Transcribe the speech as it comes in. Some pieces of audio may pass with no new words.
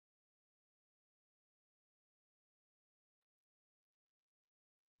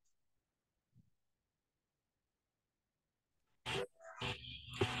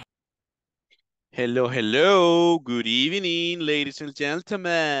Hello, hello. Good evening, ladies and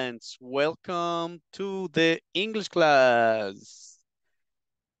gentlemen. Welcome to the English class.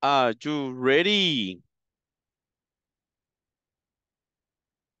 Are you ready?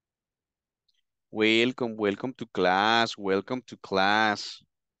 Welcome to class. Welcome to class.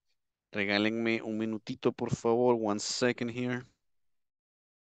 Regálenme un minutito, por favor. 1 second here.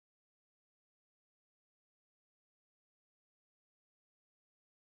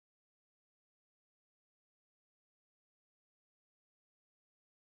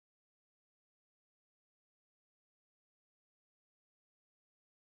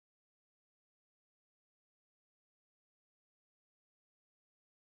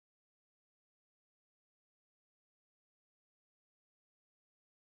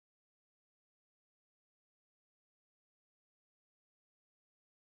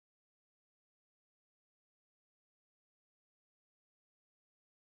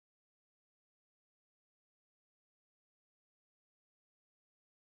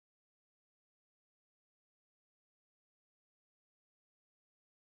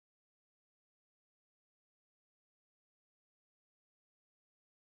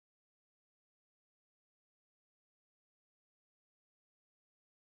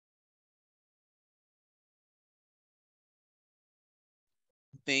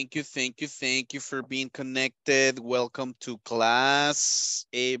 Thank you for being connected. Welcome to class,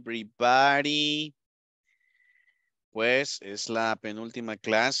 everybody. Pues es la penúltima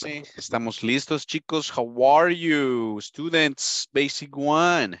clase. Estamos listos, chicos. How are you, students? Basic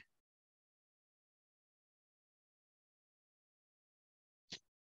 1.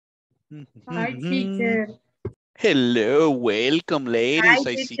 Hi, teacher. Hello, welcome, ladies. Hi,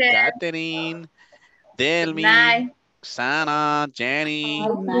 I see teacher. Catherine, Good Delmi, night. Sana, Jenny.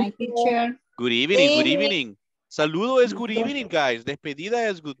 Good night, teacher. Good evening, good evening. Saludo es good evening, guys. Despedida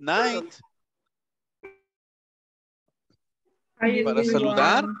es good night. Para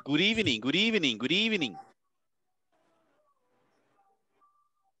saludar, good evening, good evening, good evening.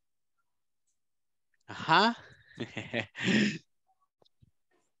 Ajá.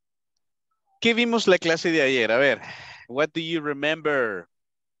 ¿Qué vimos la clase de ayer? A ver, what do you remember?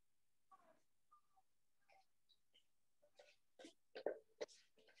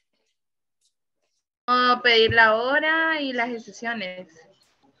 Pedir la hora y las excepciones.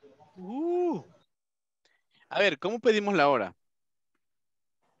 A ver, ¿cómo pedimos la hora?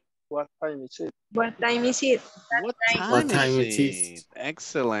 What time is it? What time is it? What time is it?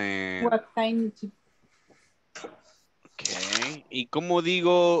 Excellent. What time is it? Ok. ¿Y cómo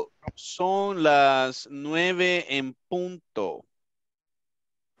digo? Son las 9 en punto.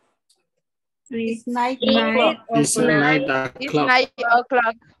 It's 9 It's 9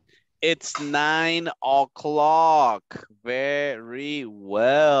 o'clock. It's 9 o'clock. Very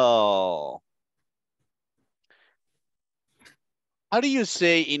well. How do you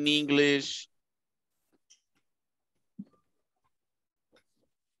say in English?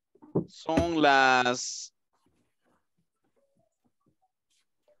 Son las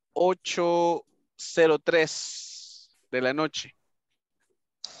 8:03 de la noche.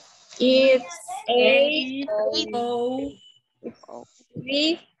 It's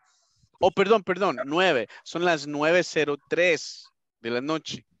 8:03. Oh, perdón, 9. Son las 9:03 de la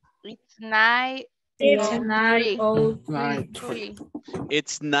noche. It's 9:03.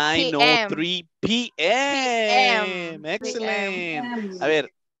 It's 9:03 p.m. Excellent. A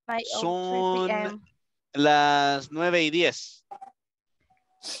ver, son las 9:10.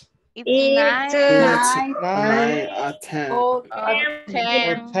 It's 9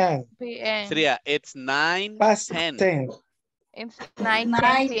 p.m. Sería, it's 9 past 10. 10. It's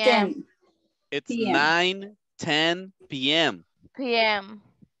 9:10 p.m. It's 9:10 p.m.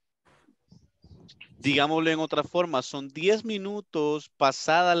 Digámoslo en otra forma, son 10 minutos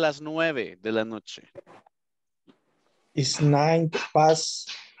pasadas las 9 de la noche. It's 9 past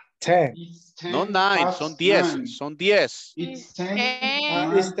 10. No 9, son 10, son 10. It's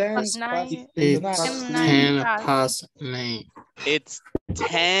 10 past 9. It's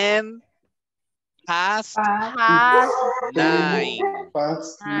 10 past 9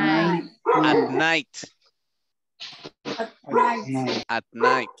 at night. At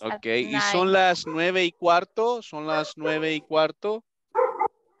night, ok. Y son las 9:15, son las 9:15.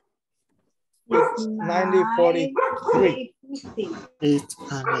 It's 9:43. It's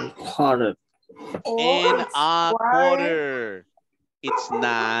a quarter. And a quarter. It's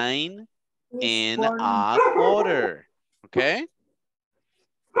 9 and a quarter. Ok.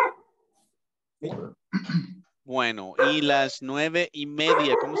 Bueno, y las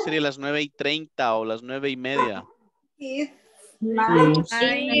 9:30, ¿cómo sería las 9:30 o las 9:30? It's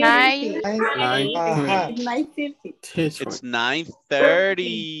Nine. Ajá. It's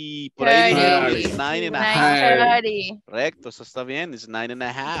 9:30. Por ahí dijeron, it's 9 and a half. 9:30. Correcto, eso está bien. It's 9 and a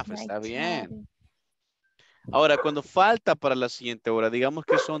half. Está bien. Ahora, cuando falta para la siguiente hora, digamos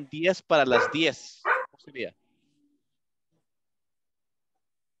que son 10 para las 10. ¿Cómo sería?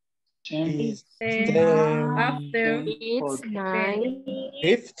 Is After.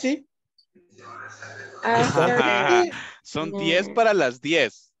 It's 50? Son 10 para las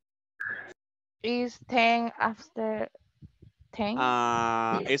 10. Is 10 after 10.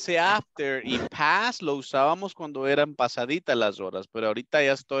 Ese after y past lo usábamos cuando eran pasaditas las horas, pero ahorita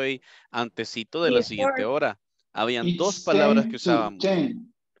ya estoy antecito de la siguiente hora. Habían dos palabras que usábamos.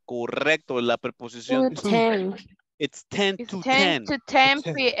 Correcto, la preposición to. It's 10 It's to 10 10. to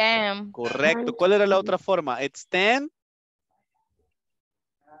 10 p.m. Correcto. ¿Cuál era la otra forma? It's 10.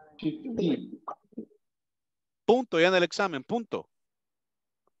 Punto, ya en el examen, punto.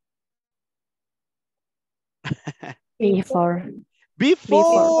 Before.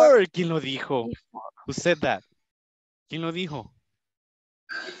 ¿Quién lo dijo? Who said that? ¿Quién lo dijo?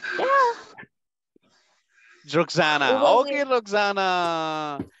 Roxana. Okay,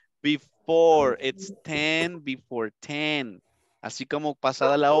 Roxana. Before. It's 10 before 10. Así como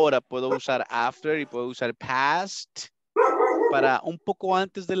pasada la hora, puedo usar after y puedo usar past. Para un poco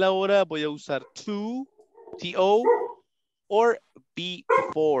antes de la hora, voy a usar to, to, or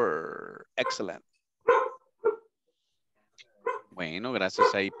before. Excellent. Bueno,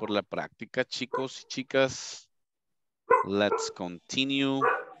 gracias ahí por la práctica, chicos y chicas. Let's continue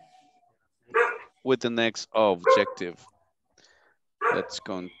with the next objective. Let's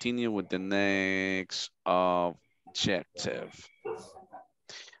continue with the next objective.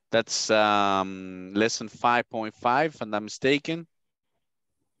 That's lesson 5.5, if I'm not mistaken.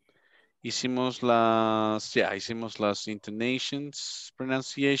 Hicimos las intonations,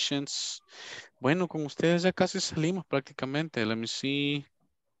 pronunciations. Bueno, con ustedes ya casi salimos prácticamente. Let me see.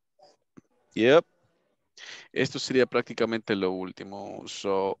 Yep. Esto sería prácticamente lo último.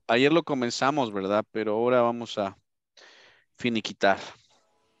 So, ayer lo comenzamos, ¿verdad? Pero ahora vamos a finiquitar.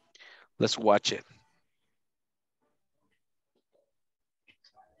 Let's watch it.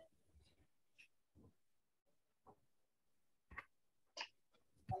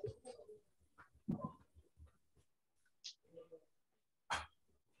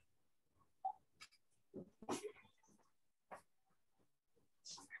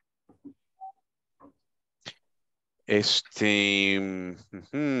 ¿Quién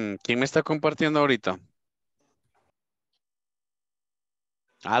me está compartiendo ahorita?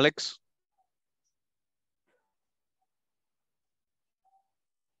 Alex.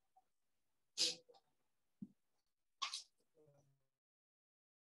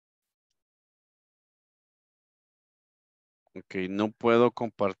 Ok, no puedo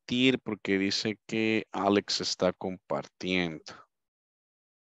compartir porque dice que Alex está compartiendo.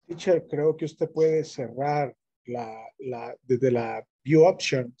 Teacher, creo que usted puede cerrar desde la View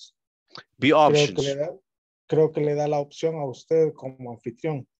Options. View options. Creo que le da la opción a usted como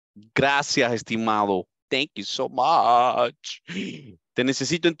anfitrión. Gracias, estimado. Thank you so much. Te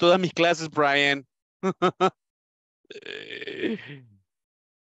necesito en todas mis clases, Brian.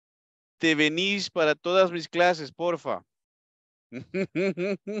 Te venís para todas mis clases, porfa.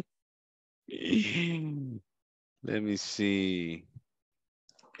 Let me see.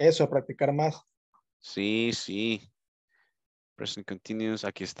 Eso, practicar más. Sí, sí. Present continuous,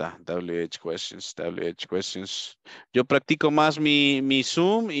 aquí está. WH questions, WH questions. Yo practico más mi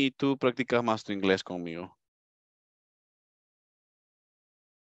Zoom y tú practicas más tu inglés conmigo.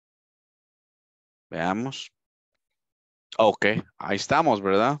 Veamos. Ok, ahí estamos,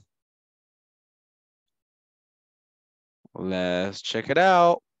 ¿verdad? Let's check it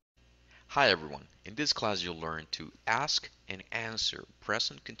out. Hi everyone, in this class you'll learn to ask and answer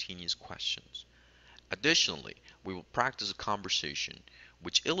present continuous questions. Additionally, we will practice a conversation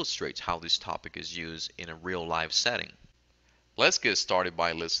which illustrates how this topic is used in a real life setting. Let's get started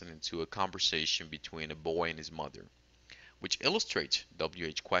by listening to a conversation between a boy and his mother, which illustrates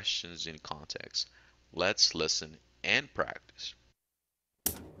WH questions in context. Let's listen and practice.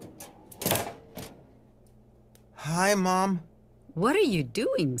 Hi, Mom. What are you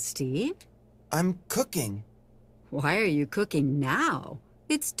doing, Steve? I'm cooking. Why are you cooking now?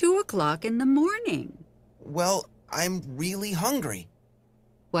 It's 2 o'clock in the morning. Well, I'm really hungry.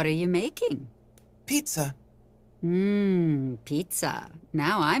 What are you making? Pizza. Pizza.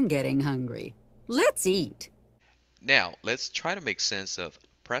 Now I'm getting hungry. Let's eat. Now, let's try to make sense of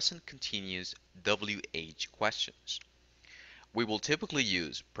present continuous WH questions. We will typically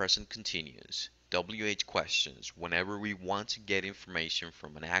use present continuous WH questions whenever we want to get information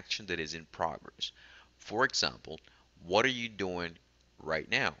from an action that is in progress. For example, what are you doing right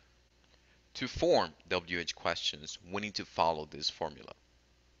now? To form WH questions, we need to follow this formula.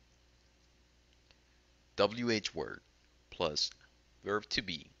 WH word plus verb to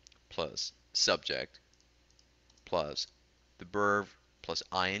be plus subject plus the verb plus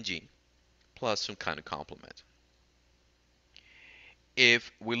ing plus some kind of complement.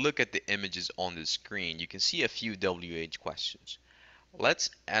 If we look at the images on the screen, you can see a few WH questions. Let's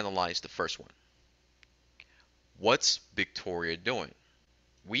analyze the first one. What's Victoria doing?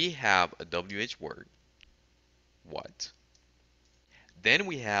 We have a WH word, what. Then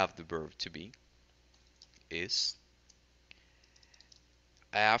we have the verb to be, is.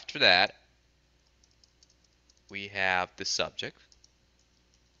 After that, we have the subject,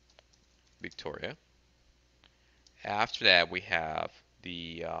 Victoria. After that, we have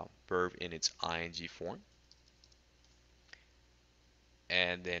the verb in its ing form.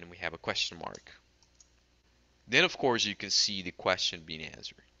 And then we have a question mark. Then, of course, you can see the question being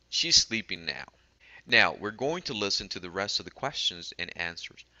answered. She's sleeping now. Now, we're going to listen to the rest of the questions and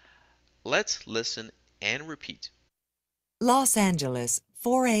answers. Let's listen and repeat. Los Angeles,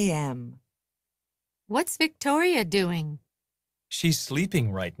 4 a.m. What's Victoria doing? She's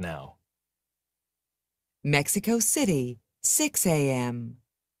sleeping right now. Mexico City, 6 a.m.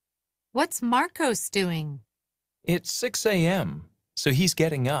 What's Marcos doing? It's 6 a.m., so he's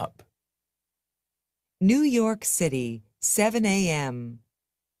getting up. New York City, 7 a.m.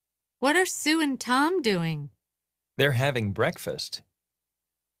 What are Sue and Tom doing? They're having breakfast.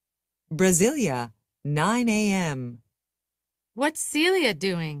 Brasilia, 9 a.m. What's Celia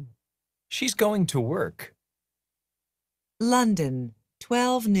doing? She's going to work. London,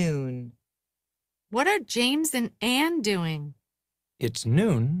 12 noon. What are James and Anne doing? It's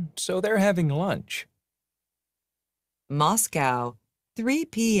noon, so they're having lunch. Moscow, 3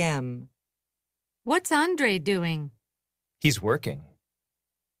 p.m. What's Andre doing? He's working.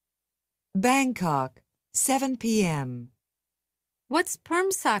 Bangkok, 7 p.m. What's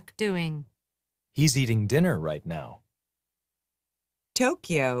Permsak doing? He's eating dinner right now.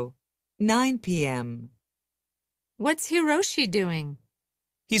 Tokyo, 9 p.m. What's Hiroshi doing?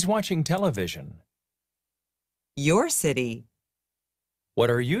 He's watching television. Your city. What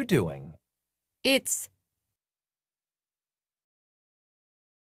are you doing? It's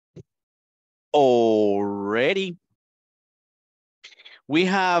Already. We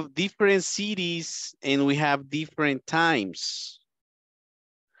have different cities and we have different times.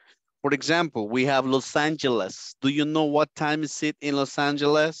 For example, we have Los Angeles. Do you know what time is it in Los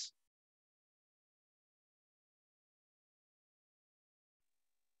Angeles?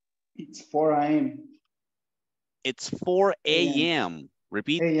 It's 4 a.m. It's 4 a.m.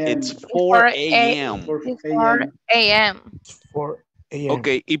 Repeat, AM. it's 4 a.m. 4 It's 4 a.m. 4 a.m.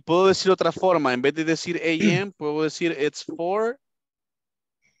 Ok, y puedo decir otra forma. En vez de decir a.m., puedo decir it's 4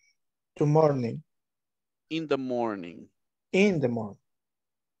 To morning. in the morning. In the morning.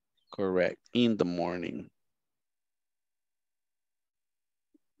 Correct, in the morning.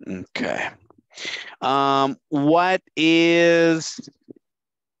 Okay. What is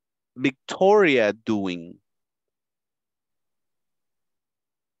Victoria doing?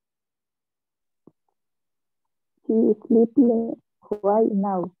 She is sleeping right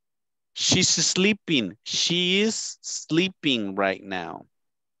now. She's sleeping. She is sleeping right now.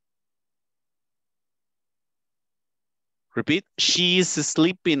 Repeat. She is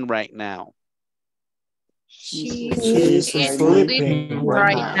sleeping right now. She's sleeping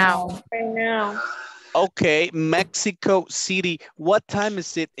right now. Right now. Okay, Mexico City. What time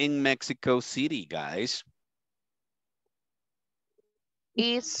is it in Mexico City, guys?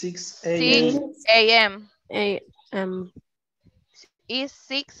 It's 6 6 a.m. a.m. It's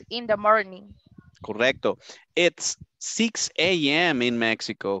 6 in the morning. Correcto. It's 6 a.m. in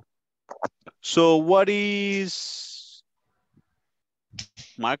Mexico. So what is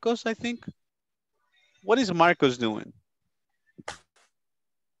Marcos, I think? What is Marcos doing?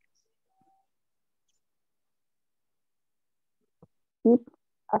 It's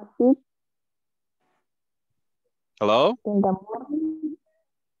at 6 Hello? in the morning.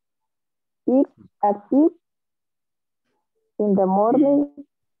 It's at 6 in the morning.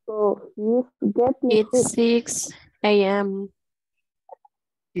 So he's getting It's 6 a.m.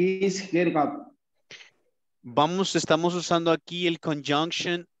 He's getting up. Estamos usando aquí el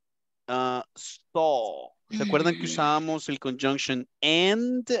conjunction so. ¿Se acuerdan que usábamos el conjunction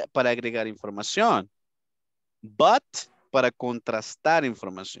and para agregar información? But para contrastar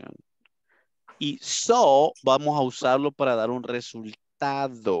información. Y so vamos a usarlo para dar un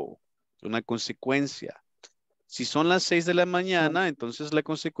resultado. Una consecuencia. Si son las 6 de la mañana, entonces la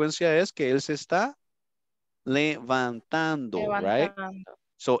consecuencia es que él se está levantando, right?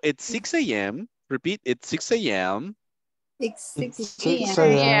 So it's 6 a.m. Repeat, it's 6 a.m. It's 6 6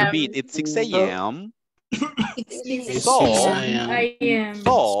 a.m. a.m. Repeat, it's 6 a.m. It's So, 6 a.m.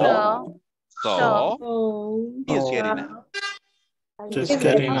 He's getting up. Just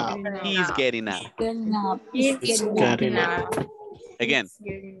getting up. He's getting up. Getting up. It's getting up. Again,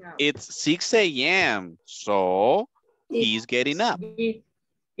 it's 6 a.m. So he's getting up.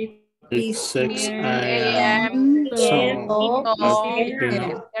 It's 6 a.m. So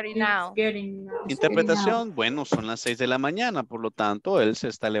Interpretación, bueno, son las 6 de la mañana, por lo tanto, él se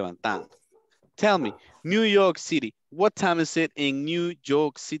está levantando. Tell me, New York City. What time is it in New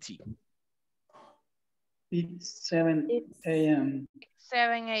York City? It's 7 a.m.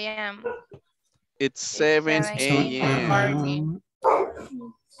 7 a.m. It's 7 a.m.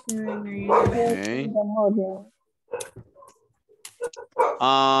 Okay.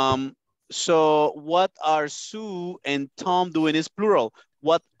 So what are Sue and Tom doing is plural.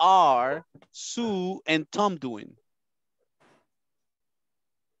 What are Sue and Tom doing?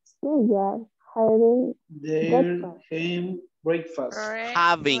 They are having They're having breakfast.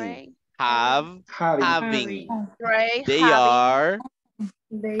 Having. Right, They are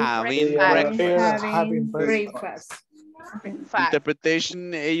having breakfast.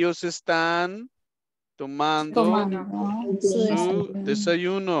 Interpretation, ellos están tomando su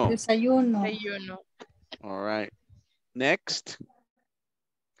desayuno. All right. Next.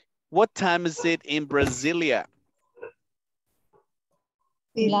 What time is it in Brasilia?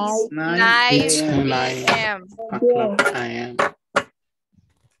 It's 9 a.m.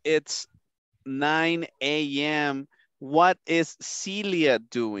 It's 9 a.m. What is Celia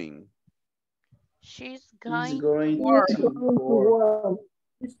doing? She's Going going to work. work.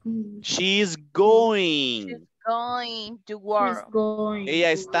 She's going. Going to work.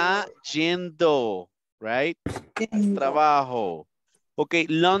 Ella está yendo, right? Trabajo. Okay,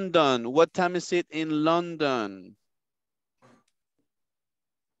 London. What time is it in London?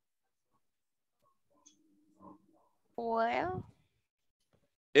 Well,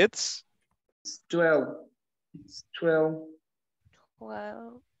 It's It's 12. It's 12.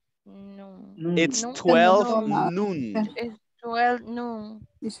 12 noon. Noon. It's No. 12 noon. It's 12 noon.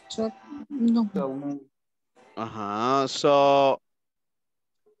 It's 12 noon. 12 noon. So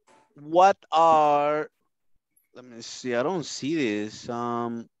what are, let me see, I don't see this.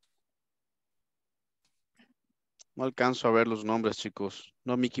 No alcanzo a ver los nombres, chicos.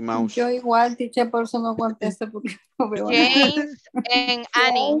 No Mickey Mouse. Yo igual, teacher, por eso no contesto porque no veo nada. James and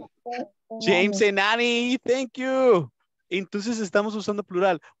Annie. James and Annie, thank you. Entonces estamos usando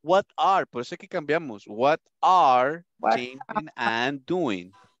plural. What are, por eso es que cambiamos. What are James and Anne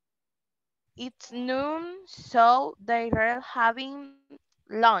doing? It's noon, so they're having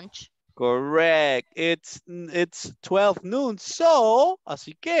lunch. Correct. It's 12 noon. So,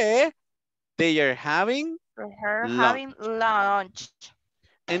 así que they are having They're lunch. having lunch.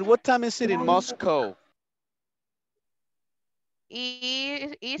 And what time is it in Moscow?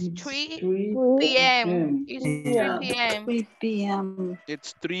 It's 3 3 p.m. It's 3 p.m. 3 p.m.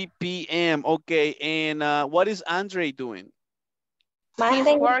 It's 3 p.m. Okay, and what is Andre doing? He's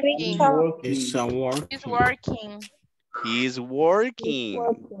working. it's a work. He's working. He's working.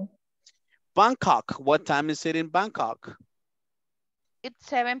 Bangkok. What time is it in Bangkok? It's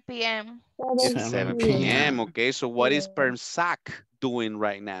 7 p.m. It's 7 p.m. Okay, so what is Permsak doing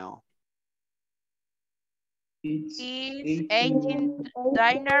right now? He's eating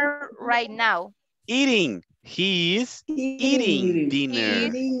dinner right now. Eating. He's eating dinner.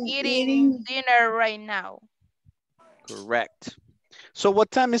 He's eating dinner right now. Correct. So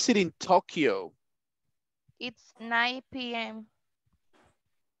what time is it in Tokyo? It's 9 p.m.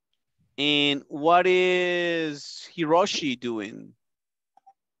 And what is Hiroshi doing?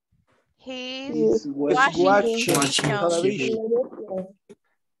 He's watching television.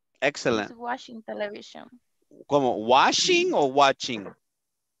 Excellent. He's watching television. Como washing or watching?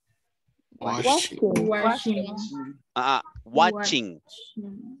 Watching. Watching. Watching.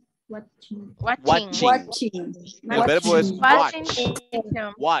 Watching. El verbo es Watching.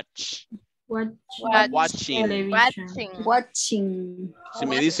 watch. Watching. Watching. Si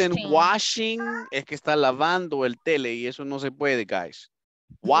me dicen washing, es que está lavando el tele y eso no se puede, guys.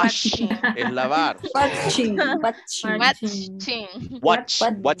 Wash es lavar. Watching.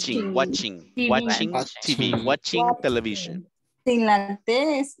 Watching TV, watching television. Sin la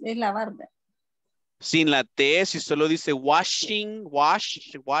T es la barba. Sin la T, si solo dice washing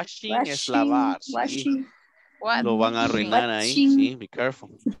es lavar. ¿Sí? Lo van a arruinar ahí, sí, be careful.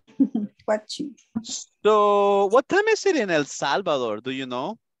 watching. So, what time is it in El Salvador? Do you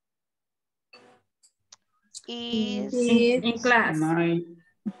know? Is in class.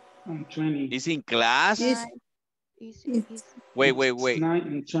 9:20. Is in class? Wait. It's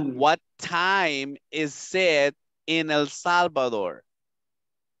 9:20. What time is it in El Salvador?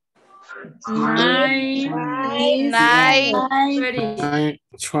 9:20. 9:20.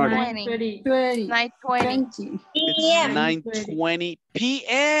 It's 9:20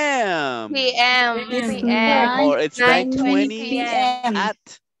 p.m. PM. Or it's 9:20 p.m. at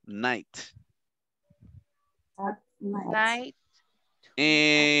night. Night.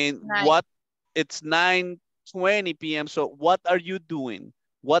 And Night. what? It's 9:20 p.m. So what are you doing?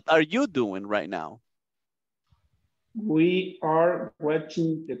 What are you doing right now? We are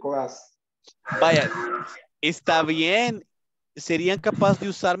watching the class. Vaya, está bien. ¿Serían capaz de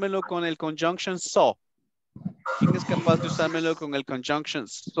usármelo con el conjunction so? ¿Quién es capaz de usármelo con el conjunction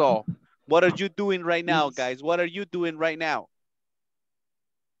so? What are you doing right now, guys? What are you doing right now?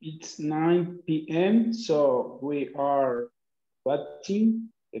 It's 9 p.m. So we are watching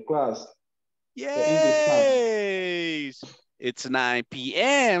the class. Yay! It's 9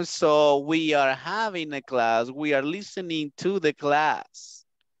 p.m. So we are having a class. We are listening to the class.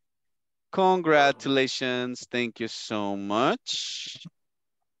 Congratulations. Thank you so much.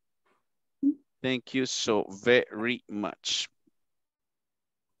 Thank you so very much.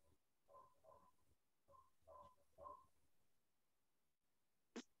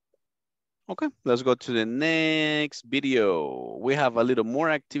 Okay, let's go to the next video. We have a little more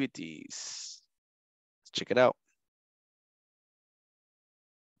activities. Let's check it out.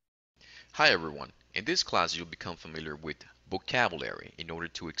 Hi everyone. In this class you'll become familiar with vocabulary in order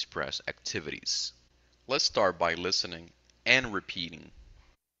to express activities. Let's start by listening and repeating.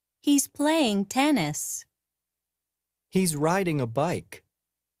 He's playing tennis. He's riding a bike.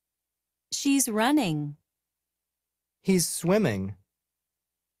 She's running. He's swimming.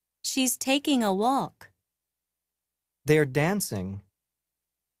 She's taking a walk. They're dancing.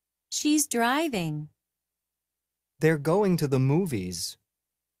 She's driving. They're going to the movies.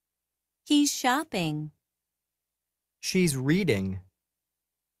 He's shopping. She's reading.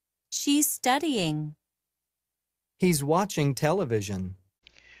 She's studying. He's watching television.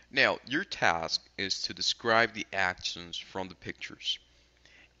 Now, your task is to describe the actions from the pictures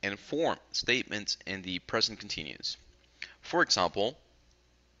and form statements in the present continuous. For example,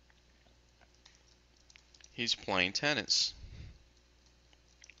 he's playing tennis.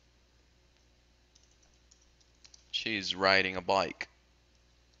 She's riding a bike.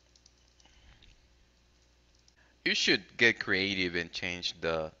 You should get creative and change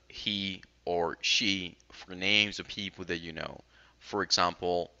the he or she for names of people that you know. For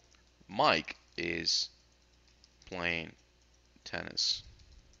example, Mike is playing tennis.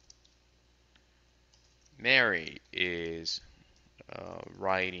 Mary is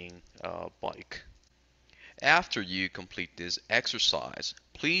riding a bike. After you complete this exercise,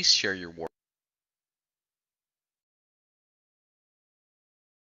 please share your work.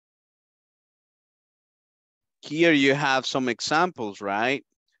 Here you have some examples, right?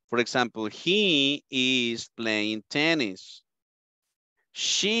 For example, he is playing tennis.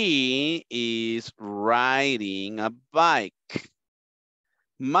 She is riding a bike.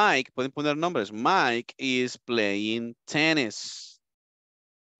 Mike, pueden poner nombres. Mike is playing tennis.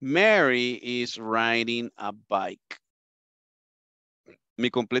 Mary is riding a bike.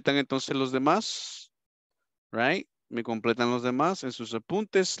 ¿Me completan entonces los demás? Right? ¿Me completan los demás? En sus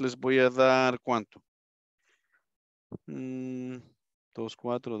apuntes les voy a dar ¿cuánto? 2,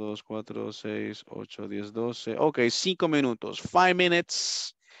 4, 2, 4, 6, 8, 10, 12. Ok, 5 minutos. 5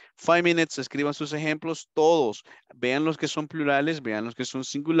 minutes. 5 minutes. Escriban sus ejemplos todos. Vean los que son plurales, vean los que son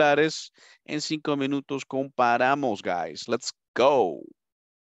singulares. En 5 minutos comparamos, guys. Let's go.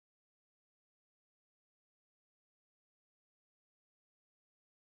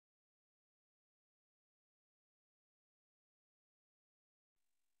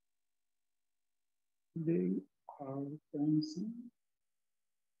 They are dancing.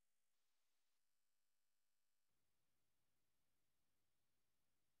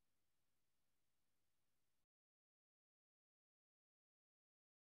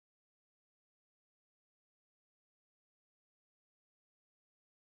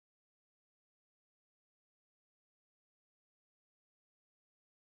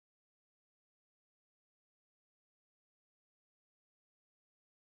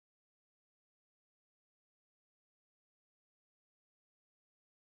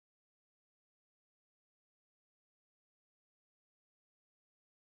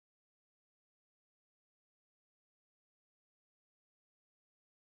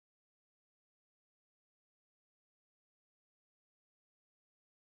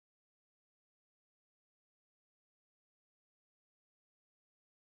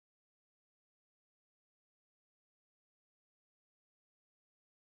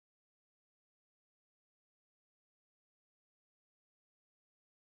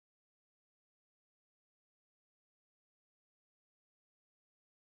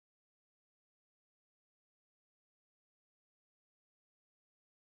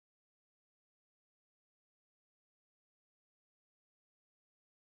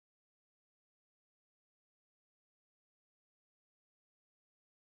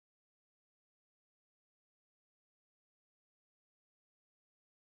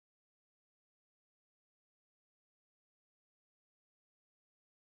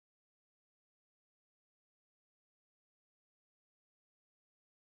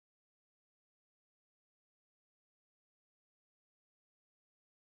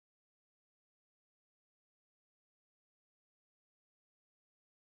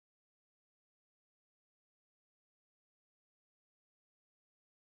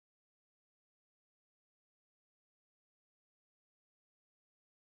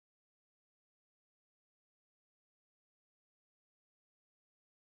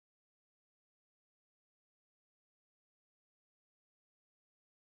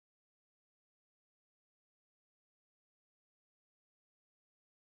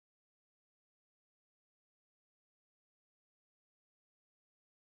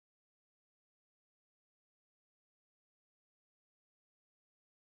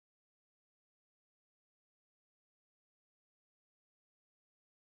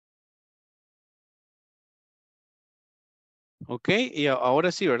 Ok, y ahora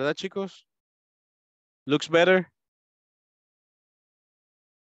sí, ¿verdad, chicos? Looks better.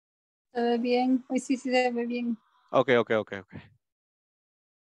 Se ve bien. Hoy sí, sí se ve bien. Ok.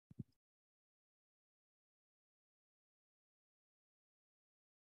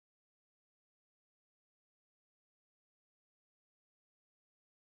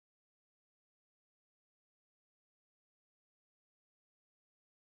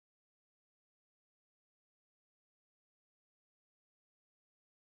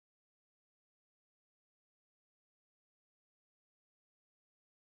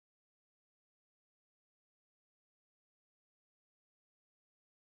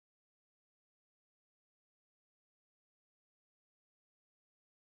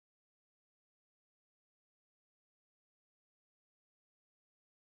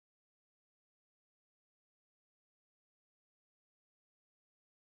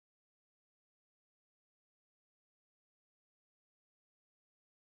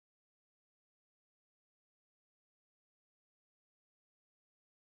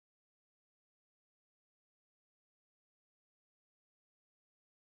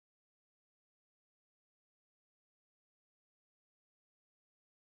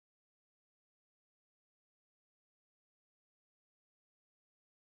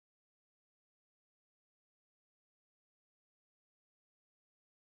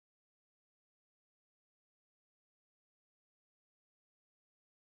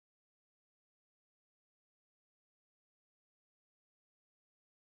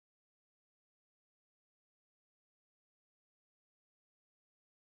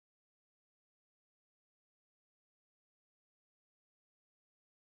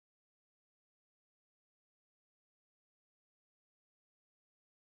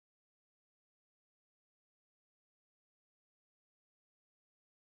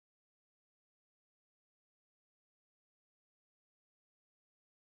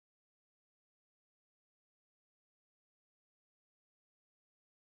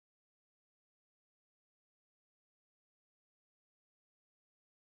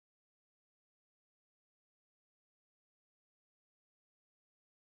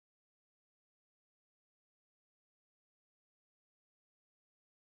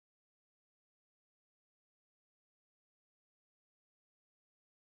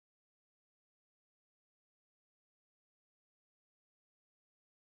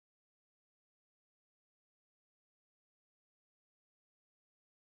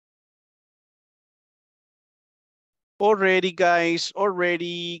 Already, guys,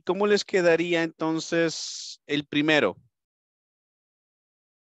 already. ¿Cómo les quedaría entonces el primero?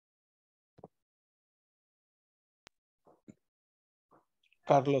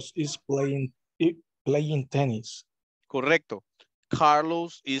 Carlos is playing tennis. Correcto.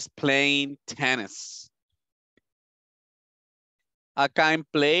 Carlos is playing tennis. Acá en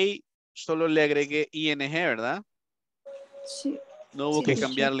play solo le agregué ing, ¿verdad? Sí. No hubo Sí, que sí.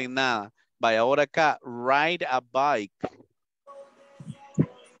 cambiarle nada. Vaya, ahora acá, ride a bike.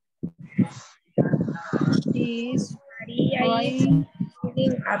 Is Maria is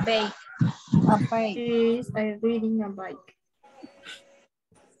reading a bike. a bike. Is reading a bike.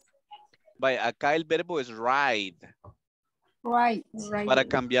 Vaya, acá el verbo es ride. Right. Para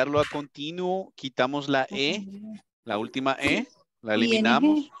cambiarlo a continuo, quitamos la E, la última E, la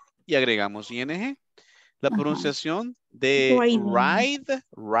eliminamos y agregamos ing. La pronunciación de ride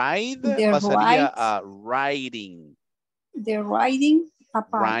The pasaría right. a riding. The riding a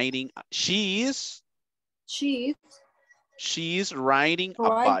bike. Riding. She is riding a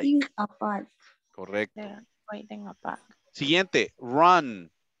riding bike. a bike. Correcto. Riding a bike. Siguiente, run.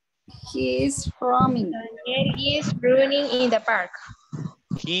 He is running. Daniel is running in the park.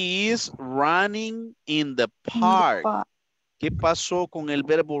 He is running in the park. ¿Qué pasó con el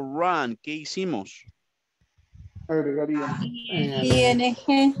verbo run? ¿Qué hicimos? Agregaría.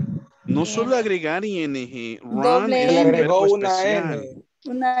 ING. No solo agregar ing. Run Doble es Le un N. agregó verbo una especial. N.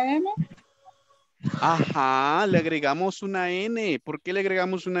 Una N. Ajá, le agregamos una N. ¿Por qué le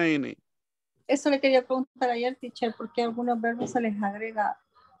agregamos una N? Eso le quería preguntar ayer, teacher, porque algunos verbos se les agrega.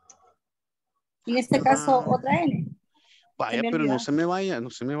 En este caso, otra N. Vaya, pero no se me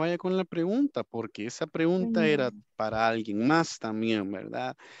vaya con la pregunta, porque esa pregunta era para alguien más también,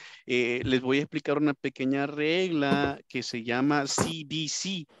 ¿verdad? Les voy a explicar una pequeña regla que se llama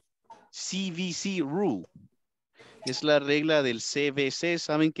CBC Rule. Es la regla del CBC.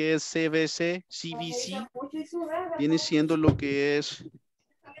 ¿Saben qué es CBC? CBC viene siendo lo que es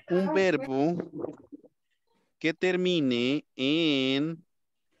un verbo que termine en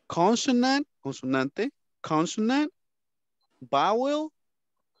consonante, vowel,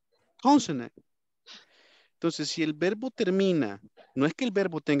 consonant. Entonces, si el verbo termina, no es que el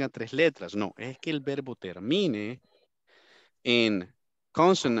verbo tenga 3 letras, no, es que el verbo termine en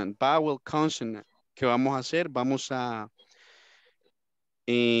consonant, vowel, consonant. ¿Qué vamos a hacer? Vamos a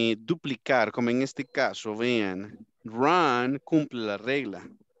duplicar, como en este caso, vean, run cumple la regla.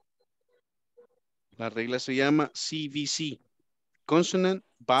 La regla se llama CVC, consonant,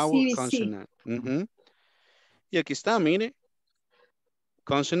 vowel, CVC. consonant. Ujú. Y aquí está, mire,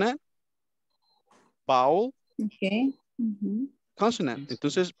 consonant, vowel, Okay. Ujú. consonant.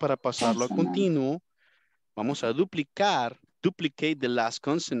 Entonces, para pasarlo a Consonant. continuo, vamos a duplicar, duplicate the last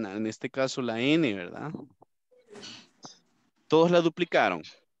consonant, en este caso la N, ¿verdad? ¿Todos la duplicaron?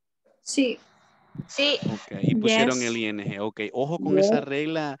 Sí. Sí. Ok, y pusieron el ING. Ok, ojo con esa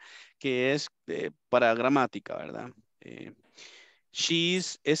regla que es para gramática, ¿verdad?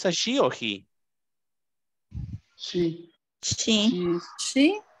 She's, ¿es a she o he? Sí. Sí.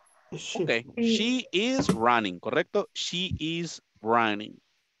 Sí. Ok, she is running, ¿correcto? She is running.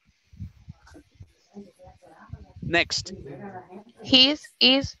 Next. Is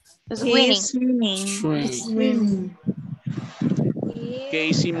winning. Swimming. ¿Qué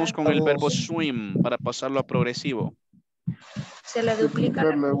hicimos con el verbo swim para pasarlo a progresivo? Se le duplica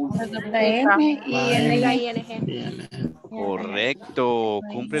Duplicar la U. La M y el ing. Correcto,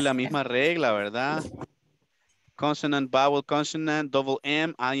 cumple la misma regla, ¿verdad? Consonant, vowel, consonant, double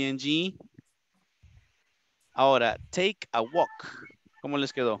M, ing. Ahora, take a walk. ¿Cómo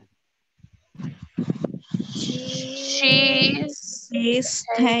les quedó? She's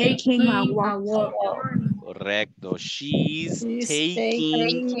taking a walk. Correcto. She's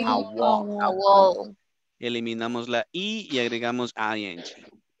taking a walk. A walk. Eliminamos la I y agregamos ing.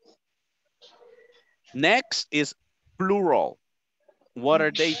 Next is plural. What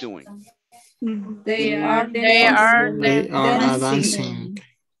are they doing? They are They are dancing.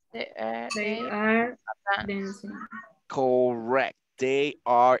 They are dancing. Correct. They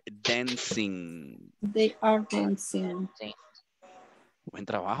are dancing. They are dancing. Buen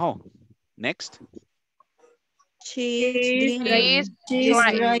trabajo. Next. She's She's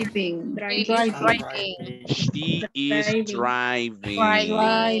driving. She is driving.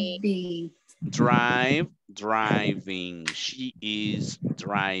 Driving. She is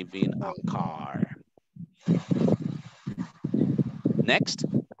driving a car. Next.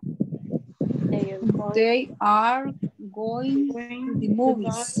 They are going to the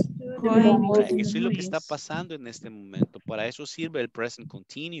movies. Correct. Eso es lo que está pasando en este momento. Para eso sirve el present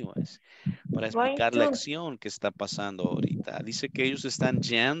continuous. Para explicar la acción que está pasando ahorita. Dice que ellos están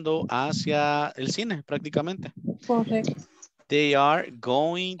yendo hacia el cine prácticamente. Correcto. They are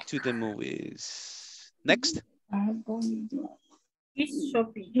going to the movies. Next. He's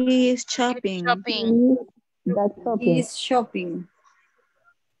shopping. He's shopping. He's shopping.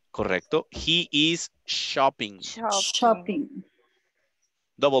 Correcto. He is shopping. Shopping.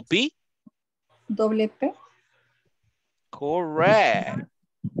 Double P. Doble P. Correct.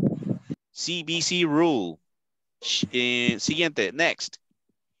 CBC rule. Siguiente. Next.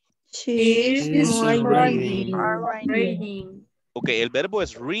 She's reading. Ok, el verbo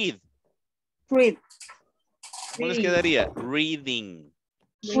es read. Read. ¿Cómo les quedaría? Reading.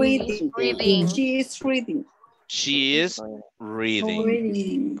 Reading. She is reading. She is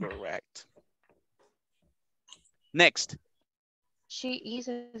reading. Correct. Next. She is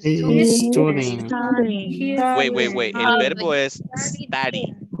studying. Wait. El verbo es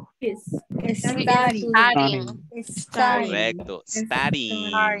study. Correcto.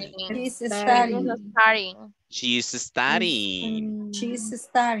 Studying. She's studying.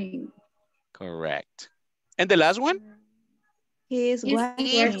 Correct. And the last one? He's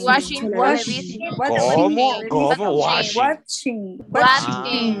watching television. ¿Cómo? Watching.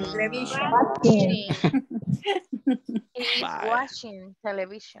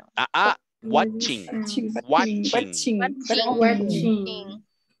 He's watching television. Watching.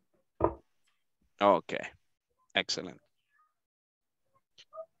 Okay. Excellent.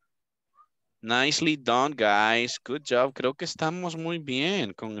 Nicely done, guys. Good job. Creo que estamos muy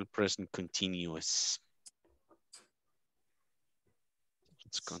bien con el present continuous.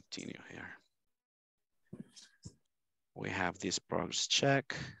 Let's continue here. We have this progress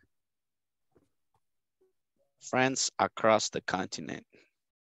check. Friends across the continent.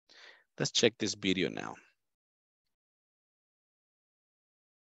 Let's check this video now.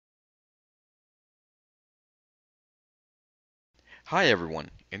 Hi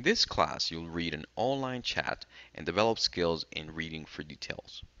everyone, in this class you'll read an online chat and develop skills in reading for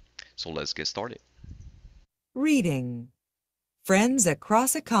details. So let's get started. Reading. Friends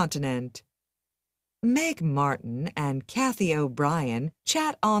across a continent. Meg Martin and Kathy O'Brien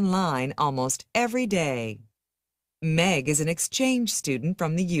chat online almost every day. Meg is an exchange student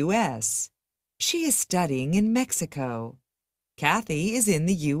from the U.S. She is studying in Mexico. Kathy is in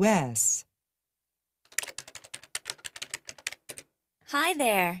the U.S. Hi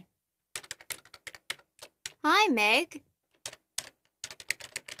there. Hi, Meg.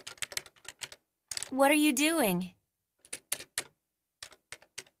 What are you doing?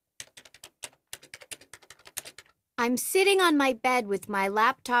 I'm sitting on my bed with my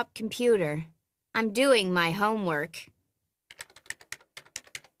laptop computer. I'm doing my homework.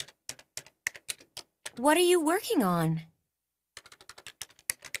 What are you working on?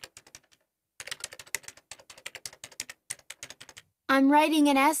 I'm writing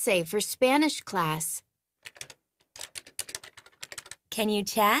an essay for Spanish class. Can you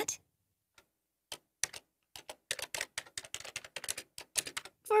chat?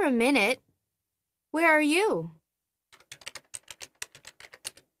 For a minute. Where are you?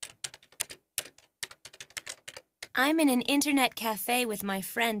 I'm in an internet cafe with my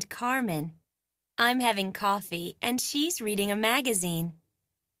friend Carmen. I'm having coffee and she's reading a magazine.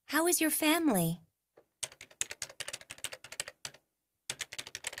 How is your family?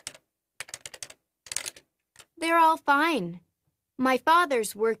 They're all fine. My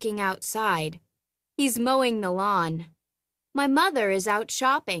father's working outside. He's mowing the lawn. My mother is out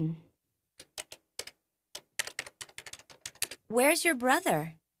shopping. Where's your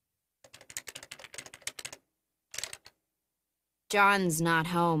brother? John's not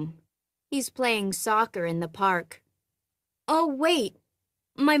home. He's playing soccer in the park. Oh, wait.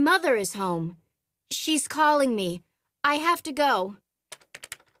 My mother is home. She's calling me. I have to go.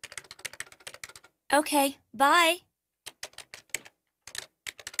 Okay, bye.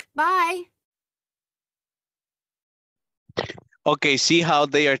 Bye. Okay, see how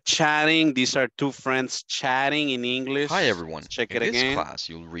they are chatting? These are two friends chatting in English. Hi everyone. Check it in this again. class,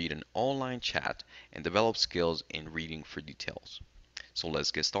 you'll read an online chat and develop skills in reading for details. So let's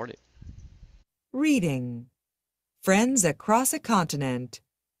get started. Reading. Friends across a continent.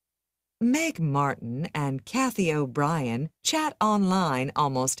 Meg Martin and Kathy O'Brien chat online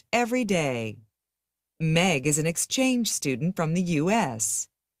almost every day. Meg is an exchange student from the U.S.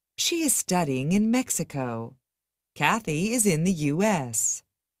 She is studying in Mexico. Kathy is in the U.S.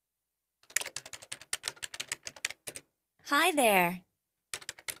 Hi there.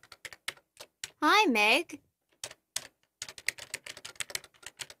 Hi, Meg.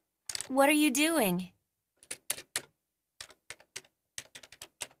 What are you doing?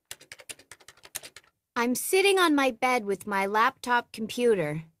 I'm sitting on my bed with my laptop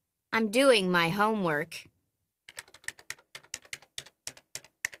computer. I'm doing my homework.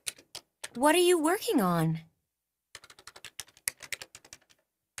 What are you working on?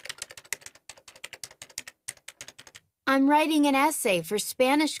 I'm writing an essay for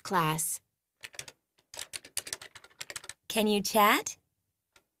Spanish class. Can you chat?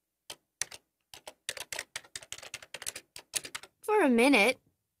 For a minute.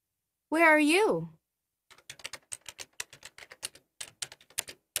 Where are you?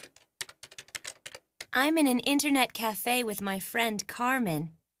 I'm in an internet cafe with my friend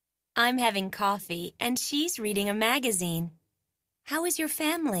Carmen. I'm having coffee and she's reading a magazine. How is your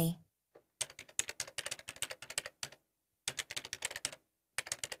family?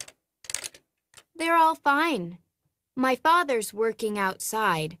 They're all fine. My father's working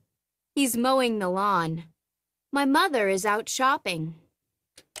outside. He's mowing the lawn. My mother is out shopping.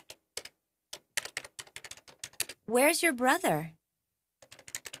 Where's your brother?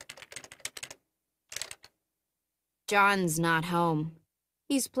 John's not home.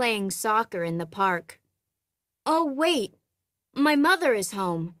 He's playing soccer in the park. Oh, wait. My mother is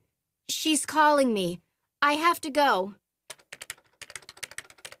home. She's calling me. I have to go.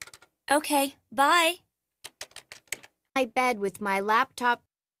 Okay, bye. My bed with my laptop.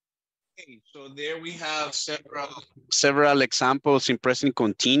 Okay, so there we have several examples in present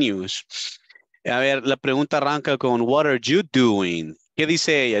continuous. A ver, la pregunta arranca con what are you doing? ¿Qué dice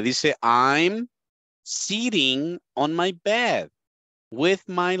ella? Dice I'm sitting on my bed with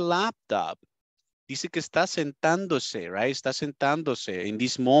my laptop. Dice que está sentándose, right? Está sentándose in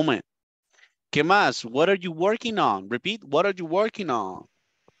this moment. ¿Qué más? What are you working on? Repeat, what are you working on?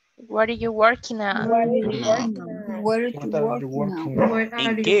 What are you working on?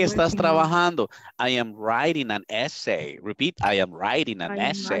 ¿En qué estás trabajando? I am writing an essay. Repeat, I am writing an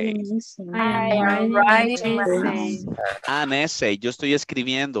essay. I am writing An essay. Yo estoy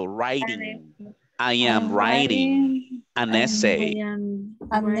escribiendo, writing. I am writing an essay. Un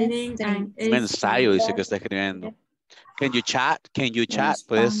ensayo dice que está escribiendo. Can you chat? Can you chat?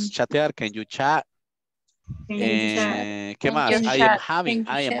 ¿Puedes chatear? Can you chat? ¿Qué más? In I am chat.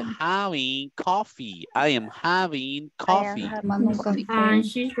 having coffee. I am having coffee. And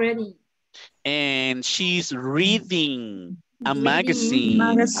she's ready. And she's reading a magazine.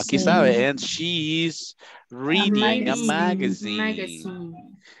 Aquí sabe. And she's reading a magazine.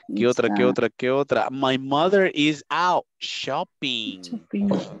 ¿Qué otra, qué otra, qué otra? My mother is out shopping.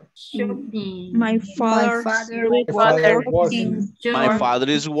 Shopping. My father working. My father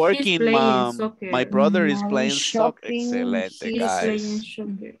is working, playing mom. soccer. My brother is Mom playing soccer. shopping. Excelente, She's playing guys.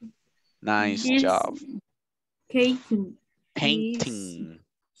 soccer. Nice She's job. Kating. Painting.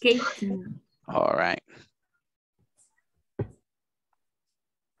 Kating. All right.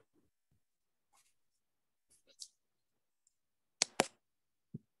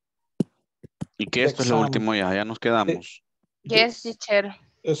 Y que esto es lo último ya nos quedamos. Yes, teacher.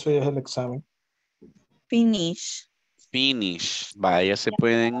 Eso ya es el examen. Finish. Finish. Vaya, se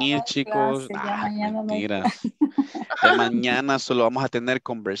pueden ir, chicos. Clase, ya mañana no hay Mentiras. Ya mañana solo vamos a tener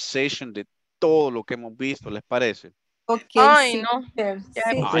conversation de todo lo que hemos visto, ¿les parece? Ok, Ay, sí, no. teacher. Ya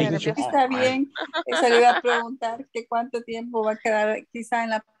Sí, me Ay, nerviosa. está bien. Eso le iba a preguntar que cuánto tiempo va a quedar quizá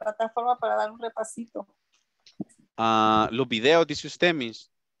en la plataforma para dar un repasito. Los videos, dice usted,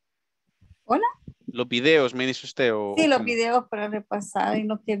 Miss. ¿Hola? Los videos, me dice usted. Sí, o los cómo? videos para repasar y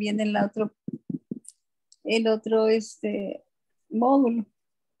lo que viene en el otro módulo.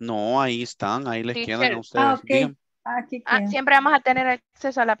 No, ahí están, ahí les Teacher. quedan a ustedes. Ok. Díganme. Aquí queda. Siempre vamos a tener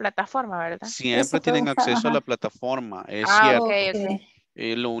acceso a la plataforma, ¿verdad? Siempre Eso tienen preguntaba, acceso a ajá. la plataforma, es Ah, cierto. ok, Ok. ok.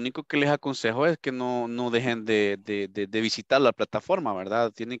 Lo único que les aconsejo es que no dejen de visitar la plataforma,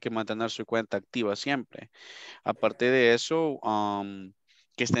 ¿verdad? Tienen que mantener su cuenta activa siempre. Aparte de eso,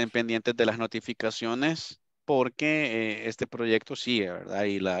 que estén pendientes de las notificaciones porque este proyecto sigue, ¿verdad?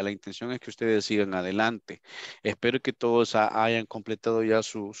 Y la intención es que ustedes sigan adelante. Espero que todos hayan completado ya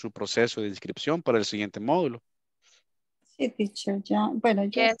su proceso de inscripción para el siguiente módulo. Sí, teacher, ya. Bueno,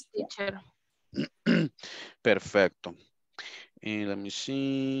 ya. Yes, teacher. Perfecto. Let me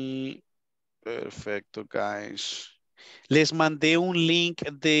see. Perfecto, guys. Les mandé un link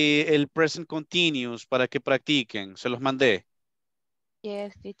de el present continuous para que practiquen. Se los mandé.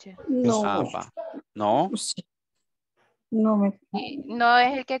 Yes, teacher. No. Va. ¿No? No me. No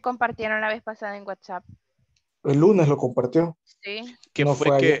es el que compartieron la vez pasada en WhatsApp. El lunes lo compartió. Sí. Que No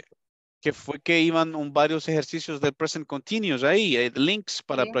fue ayer. que iban varios ejercicios del present continuous ahí, links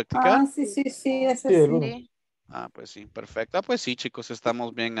para Sí. practicar. Sí, ese Sí, el sí. lunes. Sí. Pues sí, perfecto. Pues sí, chicos,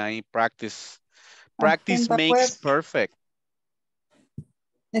 estamos bien ahí. Practice Agenda makes web. perfect.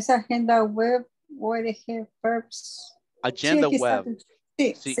 Esa agenda web, WordG verbs. Agenda aquí está. web.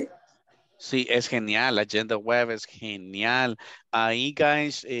 Sí, Sí. sí. Sí, es genial. Agenda web es genial. Ahí,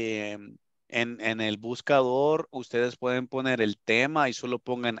 guys, en el buscador, ustedes pueden poner el tema y solo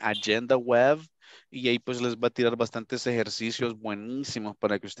pongan agenda web y ahí pues les va a tirar bastantes ejercicios buenísimos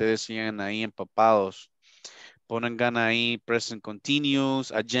para que ustedes sigan ahí empapados. Pongan ahí present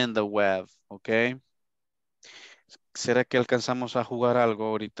continuous, agenda web, ¿ok? ¿Será que alcanzamos a jugar algo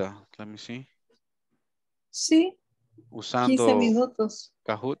ahorita? Let me see. Sí, 15 Usando minutos.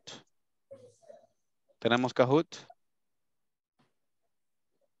 Kahoot. ¿Tenemos Kahoot?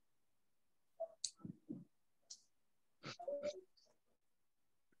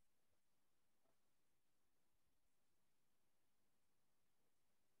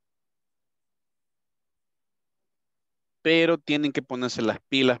 Pero tienen que ponerse las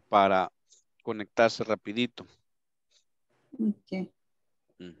pilas para conectarse rapidito. Ok.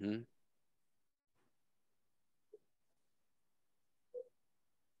 Ujú.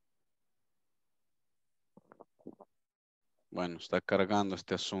 Bueno, está cargando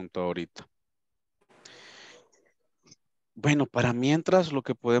este asunto ahorita. Bueno, para mientras lo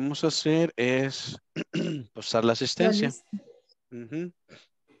que podemos hacer es pasar la asistencia. Ujú.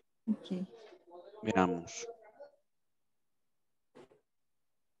 Ok. Veamos.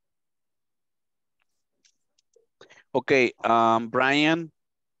 Ok, Brian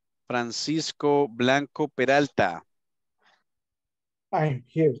Francisco Blanco Peralta. I'm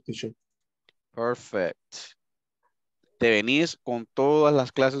here, teacher. Perfect. Te venís con todas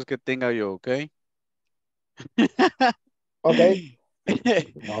las clases que tenga yo, ¿ok? Ok.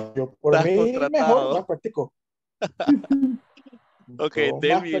 No, yo por Estás mí contratado. mejor, más practico. Ok, Yo más Delmi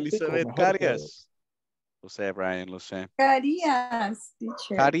practico, Elizabeth mejor. Carias. Lo sé, Brian, lo sé. Carías,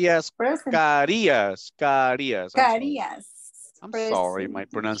 teacher. Carias, Present. Carias. Carías. I'm Present, sorry, my teacher.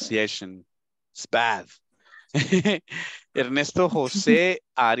 pronunciation is bad. Ernesto José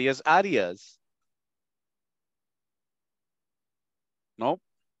Arias. No.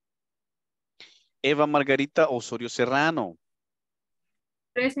 Eva Margarita Osorio Serrano.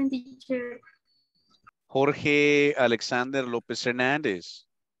 Present, teacher. Jorge Alexander López Hernández.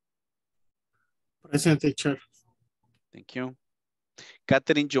 Present, teacher. Thank you.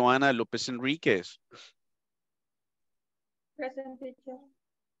 Catherine Joana López Enríquez. Present, teacher.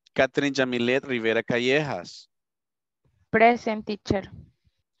 Catherine Yamilet Rivera Callejas. Present, teacher.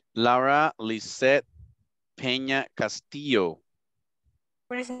 Laura Lisette Peña Castillo.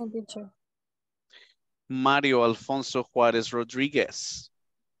 Present, teacher. Mario Alfonso Juárez Rodríguez.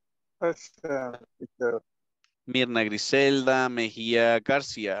 Present, teacher. Mirna Griselda Mejía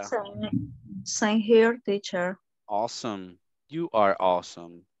García. Same here, teacher. Awesome. You are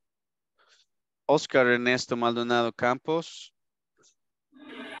awesome. Oscar Ernesto Maldonado Campos.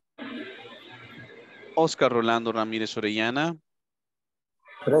 Oscar Rolando Ramírez Orellana.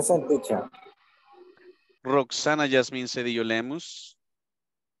 Present, teacher. Roxana Yasmín Cedillo Lemus.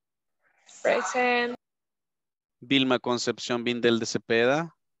 Present. Vilma Concepción Vindel de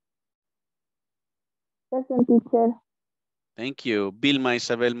Cepeda. Present, teacher. Thank you. Vilma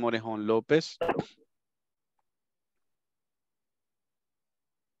Isabel Morejón López.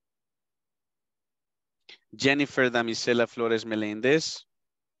 Jennifer Damisela Flores Meléndez.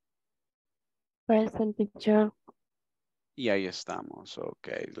 Present, teacher. Y ahí estamos. Ok,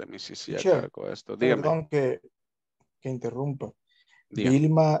 let me see si Teacher, cargo esto. Dígame. perdón que interrumpa. Dígame.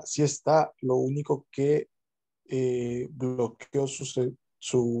 Vilma sí está, lo único que bloqueó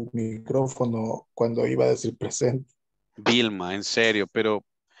su micrófono cuando iba a decir presente. Vilma, en serio, pero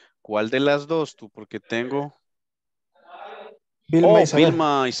 ¿cuál de las dos tú? Porque tengo... Vilma Isabel.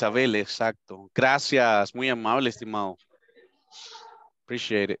 Vilma Isabel, exacto. Gracias, muy amable, estimado.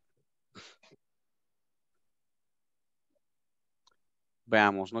 Appreciate it.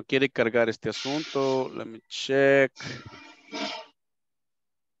 Veamos, no quiere cargar este asunto. Let me check.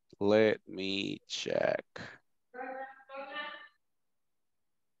 Let me check.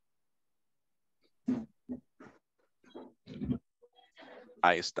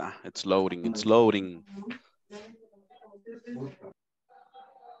 Ahí está. It's loading, it's loading.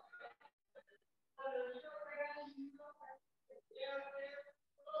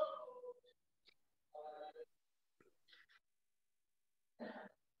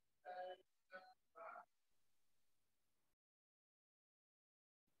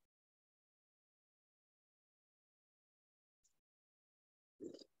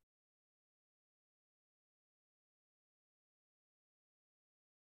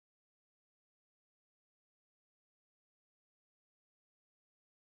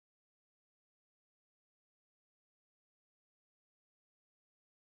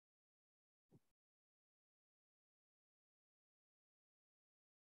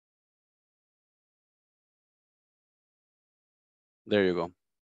 There you go.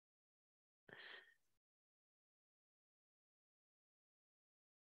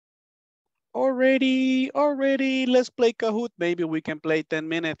 Already, let's play Kahoot. Maybe we can play 10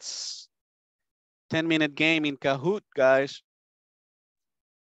 minutes. 10-minute game in Kahoot, guys.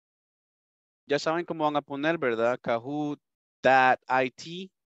 Ya saben cómo van a poner, ¿verdad? Kahoot.it.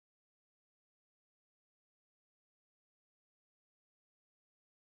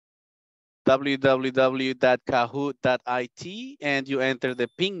 www.kahoot.it and you enter the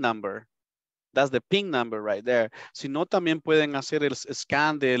ping number. That's the ping number right there. Si no, también pueden hacer el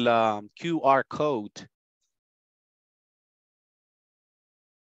scan del QR code.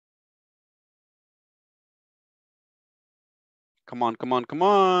 Come on, come on, come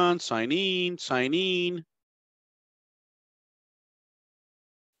on. Sign in, sign in.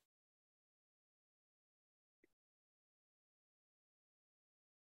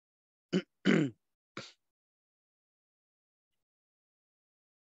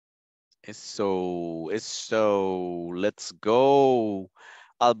 Eso. Let's go.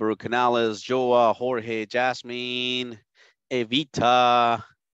 Alvaro Canales, Joa, Jorge, Jasmine, Evita.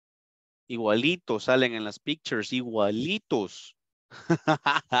 Igualitos salen en las pictures, igualitos.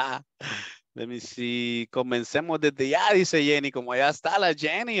 Let me see. Comencemos desde ya, dice Jenny. Como ya está la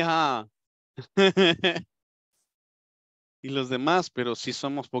Jenny, ¿huh? Y los demás, pero sí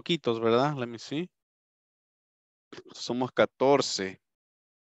somos poquitos, ¿verdad? Let me see. Somos 14.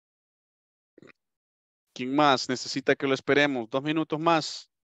 ¿Quién más necesita que lo esperemos? 2 minutos más.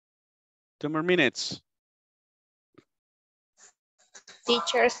 2 more minutes.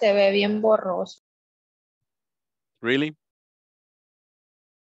 Teacher, se ve bien borroso. Really?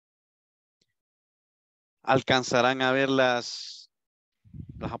 ¿Alcanzarán a ver las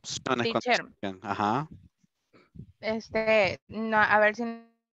opciones? Teacher. Ajá. No, a ver si no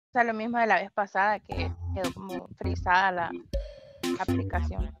es lo mismo de la vez pasada, que quedó como frisada la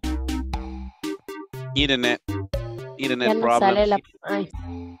aplicación. Internet Ya no problem. sale la...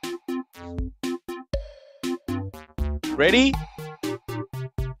 Ready?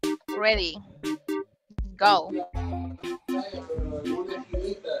 Ready. Go.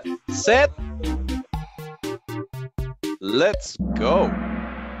 Set. Let's go.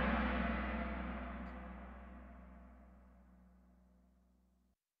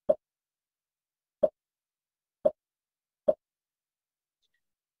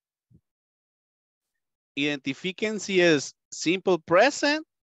 Identifiquen si es simple present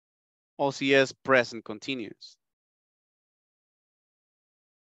o si es present continuous.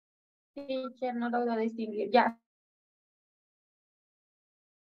 Teacher, no logro distinguir. Ya.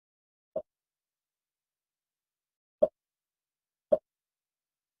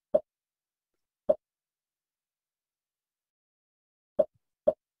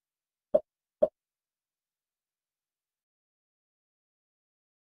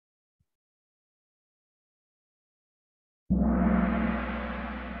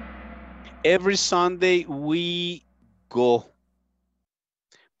 Every Sunday we go.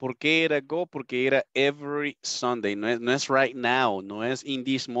 ¿Por qué era go? Porque era every Sunday. No es right now, no es in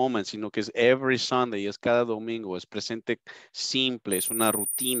this moment, sino que es every Sunday, es cada domingo, es presente simple, es una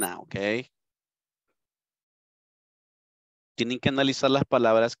rutina, ¿ok? Tienen que analizar las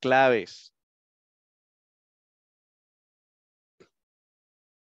palabras claves.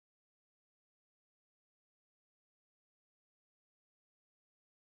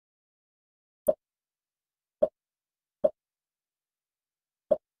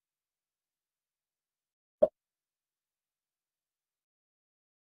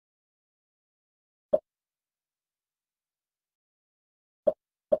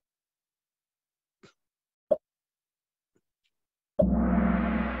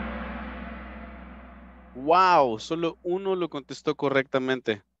 Wow, solo uno lo contestó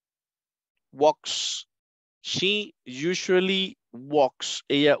correctamente. Walks. She usually walks.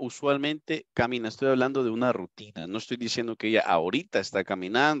 Ella usualmente camina. Estoy hablando de una rutina. No estoy diciendo que ella ahorita está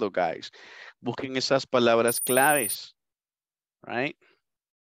caminando, guys. Busquen esas palabras claves. Right?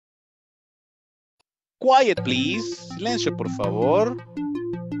 Quiet, please. Silencio, por favor.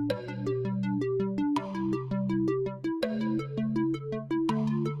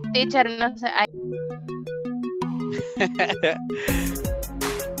 Teacher, no sé.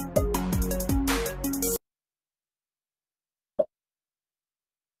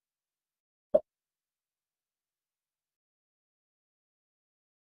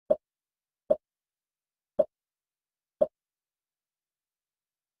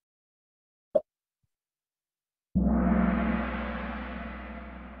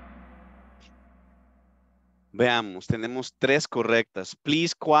 Veamos, tenemos 3 correctas.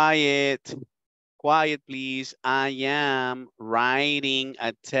 Please, quiet. Quiet, please. I am writing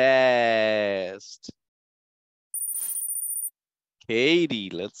a test.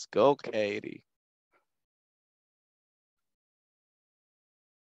 Katie, let's go, Katie.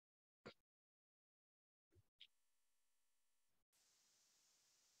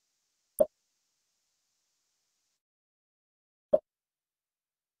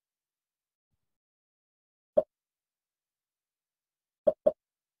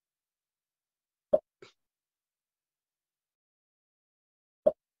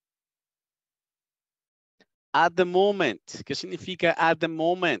 At the moment. ¿Qué significa at the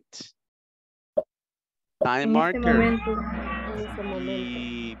moment? Time marker. En este momento.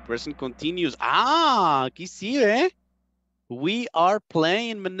 Y present continuous. Ah, aquí sí, ¿eh? We are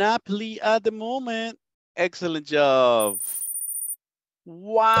playing Monopoly at the moment. Excellent job.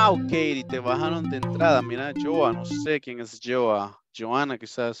 Wow, Katie, te bajaron de entrada. Mira, Joa, no sé quién es Joa. Joana,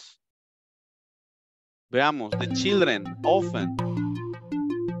 quizás. Veamos, the children, often.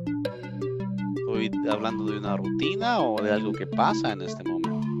 ¿Estoy hablando de una rutina o de algo que pasa en este momento?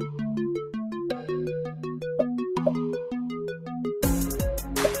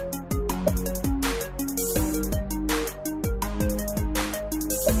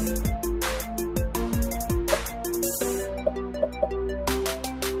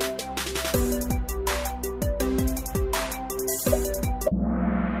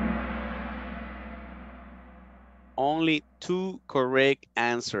 Only 2 correct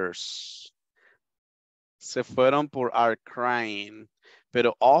answers. Se fueron por are crying,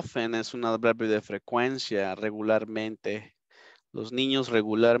 pero often es un adverbio de frecuencia, regularmente. Los niños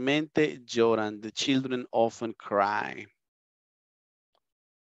regularmente lloran. The children often cry.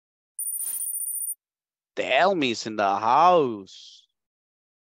 Tell me is in the house.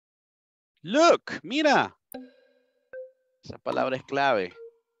 Look, mira. Esa palabra es clave.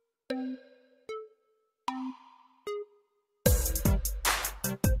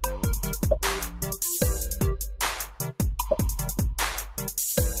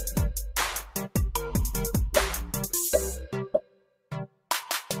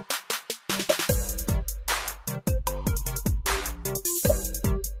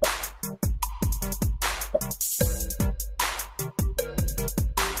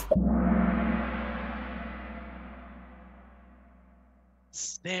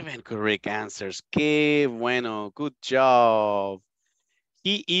 7 correct answers. Qué bueno. Good job.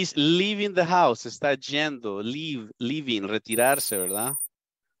 He is leaving the house. Está yendo. Leaving. Retirarse, ¿verdad?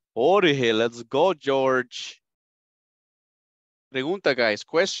 Jorge, let's go, George. Pregunta, guys.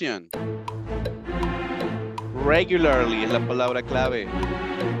 Question. Regularly es la palabra clave.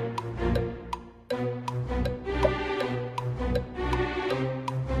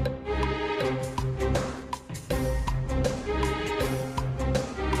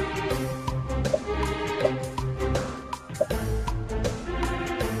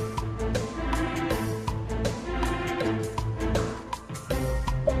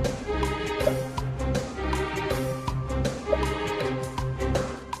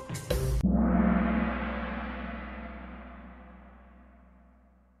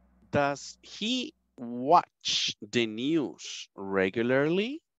 Does he watch the news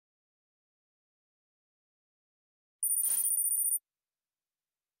regularly?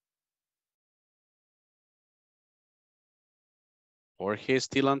 Jorge is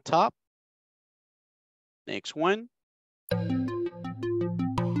still on top. Next one.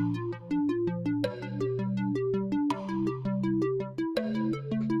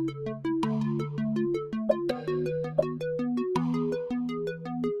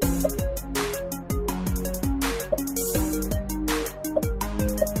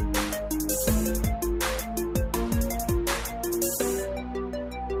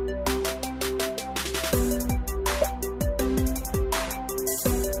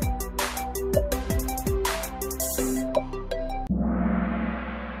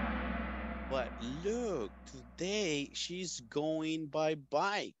 She's going by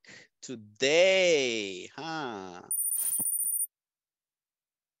bike today, huh?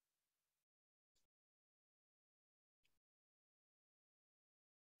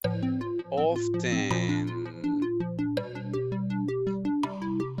 Often.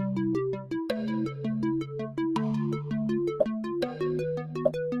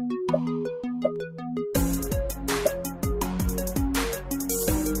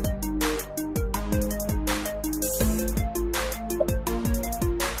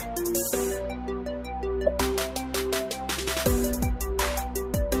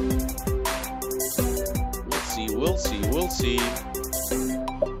 We'll see.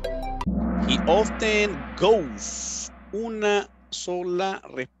 He often goes. Una sola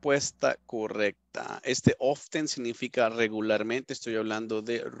respuesta correcta. Este often significa regularmente. Estoy hablando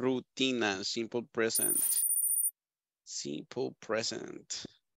de rutina. Simple present. Simple present.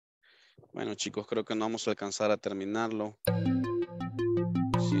 Bueno, chicos, creo que no vamos a alcanzar a terminarlo.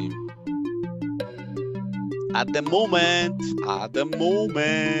 Sí. At the moment.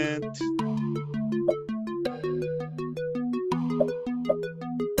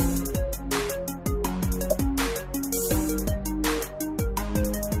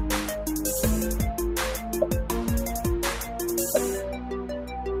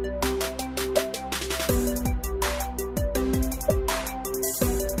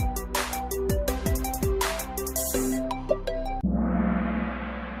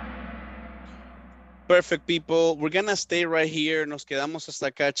 Perfect, people. We're gonna stay right here. Nos quedamos hasta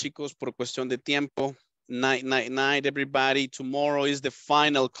acá, chicos, por cuestión de tiempo. Night, night, night, everybody. Tomorrow is the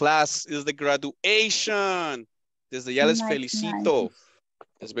final class, is the graduation. Desde ya les felicito.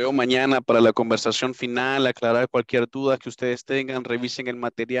 Les veo mañana para la conversación final, aclarar cualquier duda que ustedes tengan, revisen el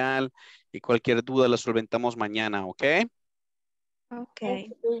material y cualquier duda la solventamos mañana, ¿ok? Okay,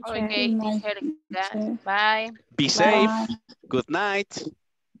 teacher. Bye. Be safe. Good night.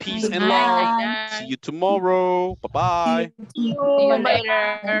 Peace and love. See you tomorrow. Bye-bye. See you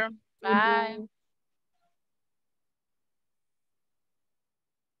later. Bye.